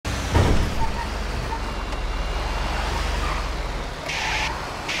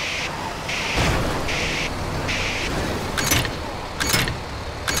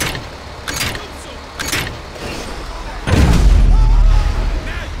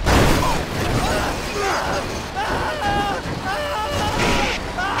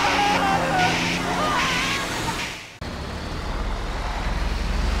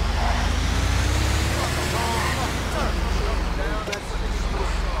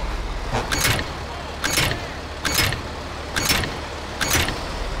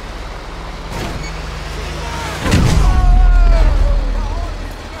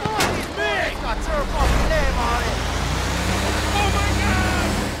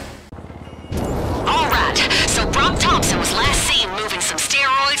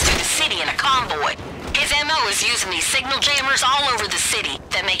city in a convoy. His MO is using these signal jammers all over the city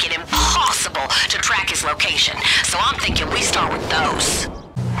that make it impossible to track his location. So I'm thinking we start with those.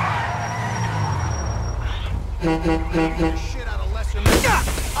 Shit out of lesser men.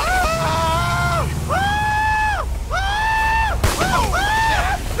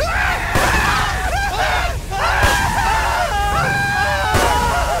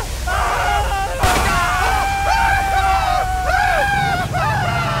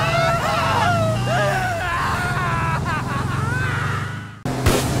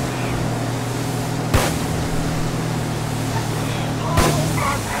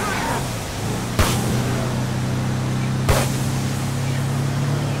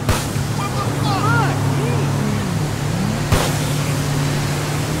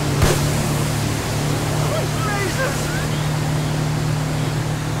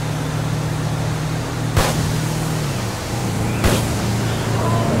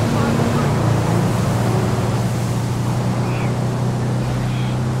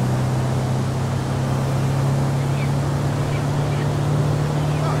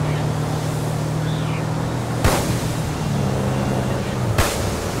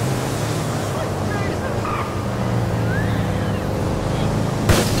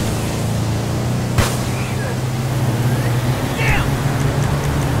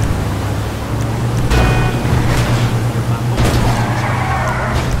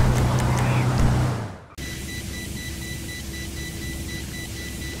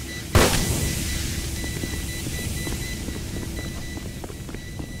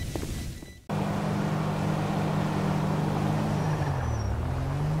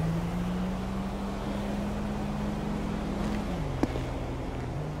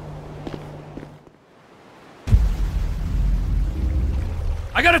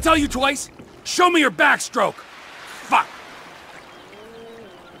 I gotta tell you twice? Show me your backstroke! Fuck!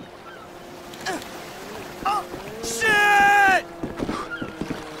 Oh, shit!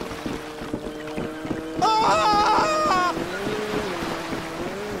 Ah!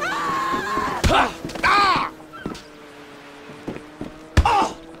 Ah! Ah!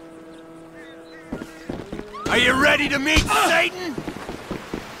 Oh! Are you ready to meet Satan?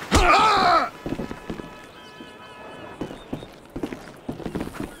 Ah!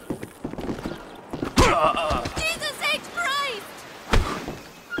 Jesus H. Christ!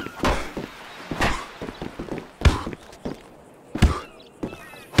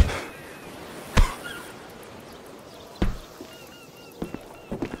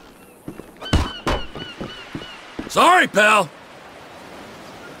 Sorry, pal!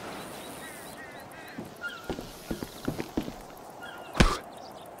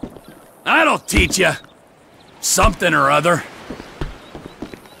 That'll teach you. Something or other.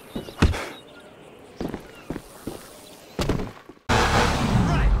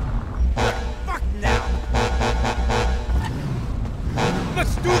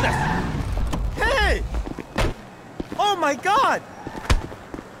 Let's do this! Hey! Oh my god!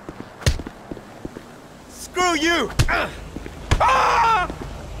 Screw you! Ah!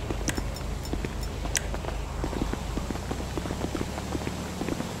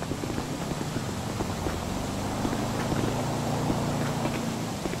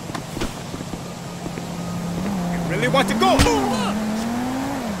 I really want to go!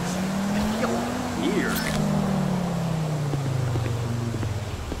 Weird.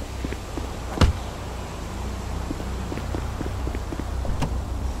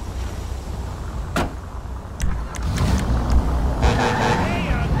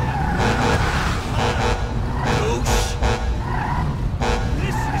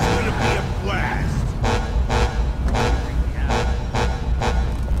 This is gonna be a blast!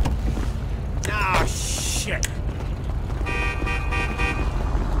 Ah, shit!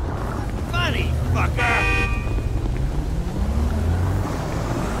 Funny, fucker!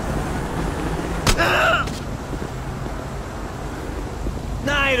 Ah!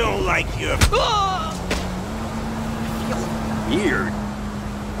 I don't like you. Weird.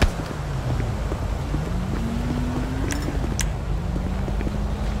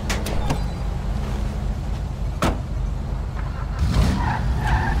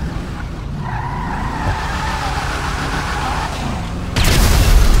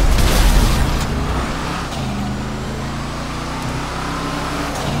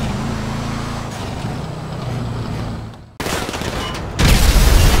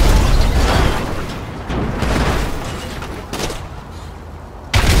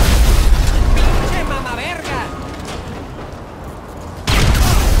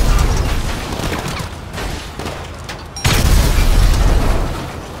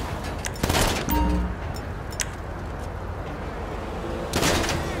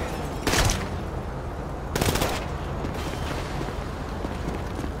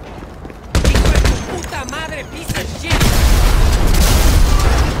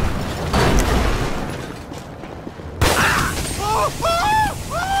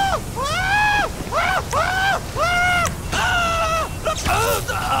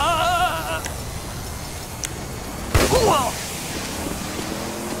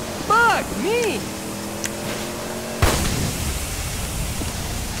 What? Me?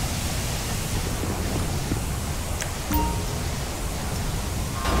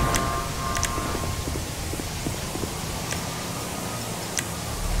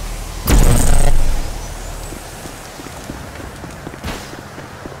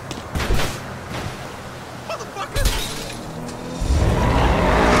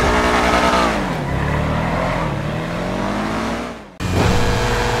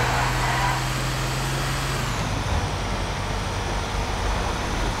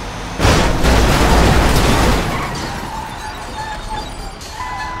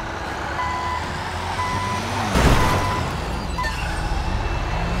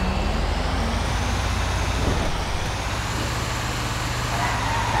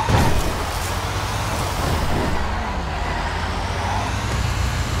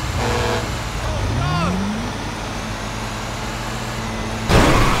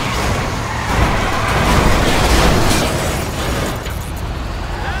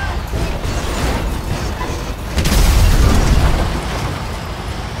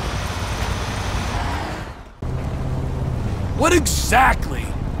 What exactly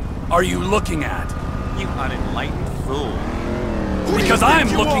are you looking at? You unenlightened fool. Because I'm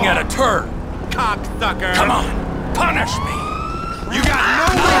looking at a turd. Cocksucker! Come on, punish me. You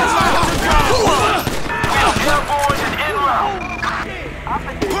got nowhere left to go!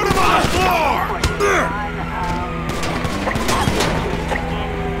 Put him on the floor!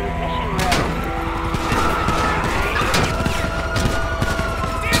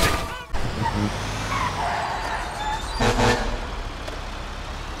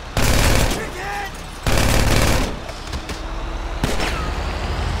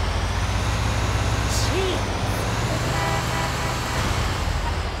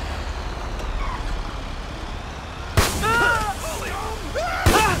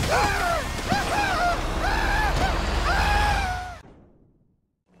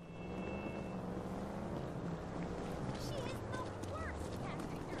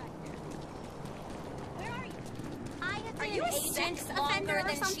 Are you a sex offender or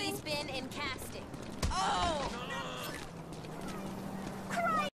something? She's been in casting. Oh!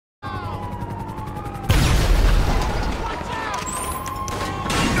 Christ! Watch out!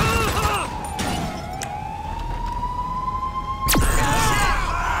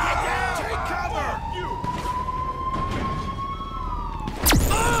 Take cover!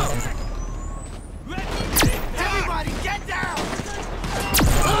 Everybody, get down!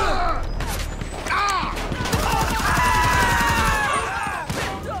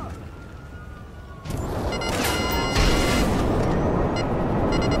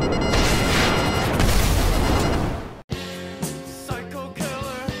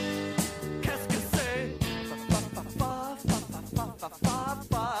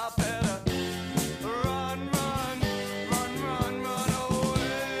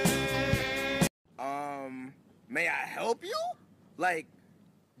 May I help you? Like...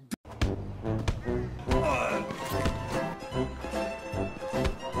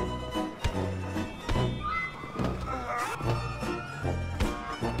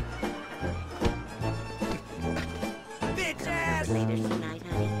 Bitch ass! Later tonight,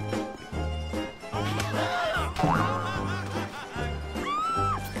 honey.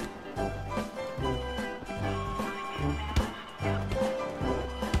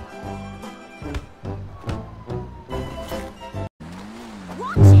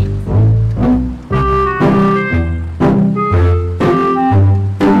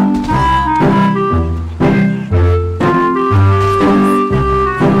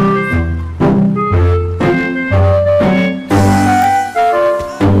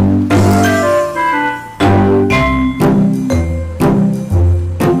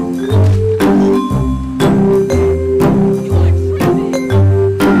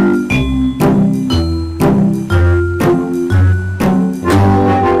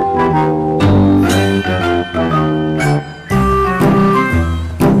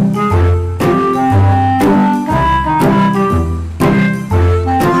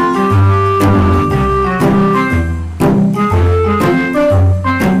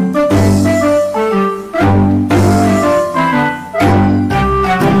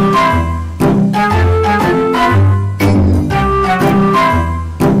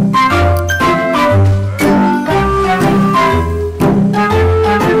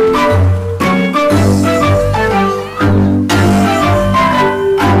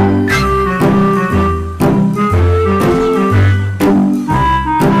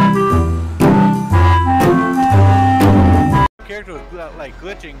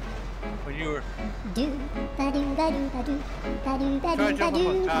 try jumping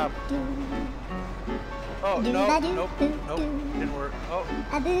on top. Oh, no, nope, didn't work. Oh.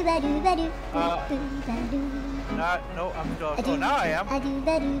 No, I'm still. Oh, now I am.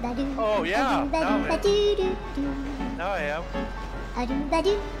 Oh, yeah, now I am.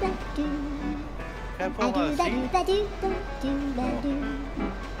 Can I pull him on the seat?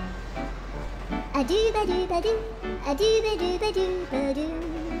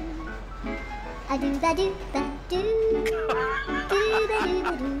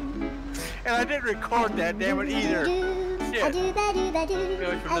 And I didn't record that, damn it, either. Shit.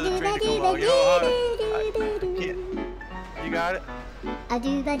 You got it? How do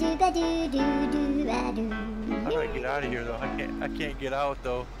I get out of here, though? I can't get out,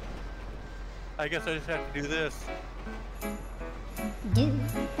 though. I guess I just have to do this.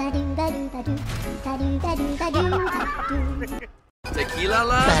 Tequila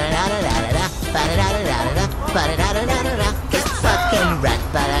la. Get fucking rat.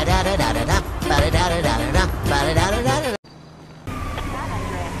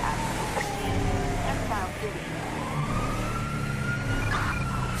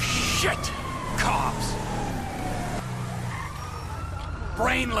 Shit! Cops!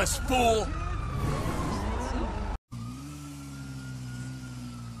 Brainless fool!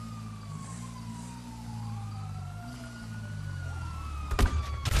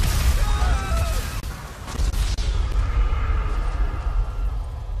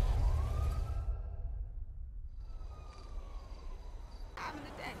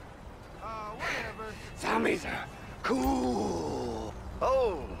 Zombies are cool.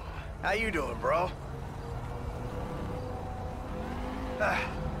 Oh, how you doing, bro?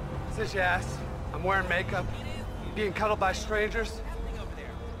 Since you asked, I'm wearing makeup, being cuddled by strangers.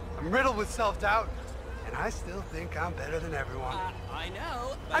 I'm riddled with self-doubt, and I still think I'm better than everyone. I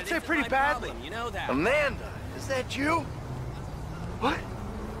know, but I'd say pretty badly. problem, you know that. Amanda, is that you? What?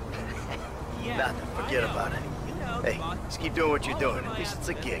 Yeah, Nothing, forget about it. You know, Hey, just keep doing what you're doing. At least it's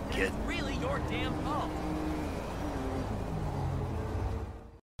a gig, kid. Really your damn fault.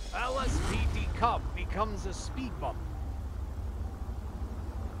 LSPD Cup becomes a speed bump.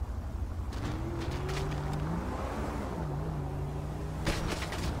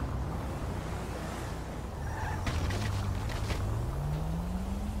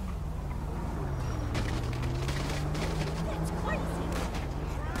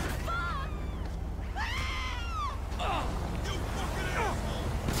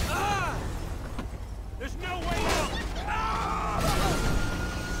 There's no way out!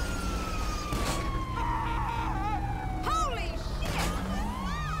 Holy shit!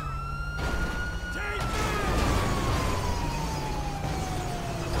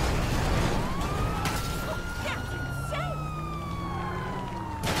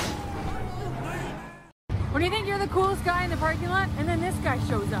 When do you think you're the coolest guy in the parking lot, and then this guy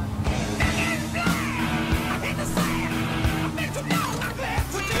shows up?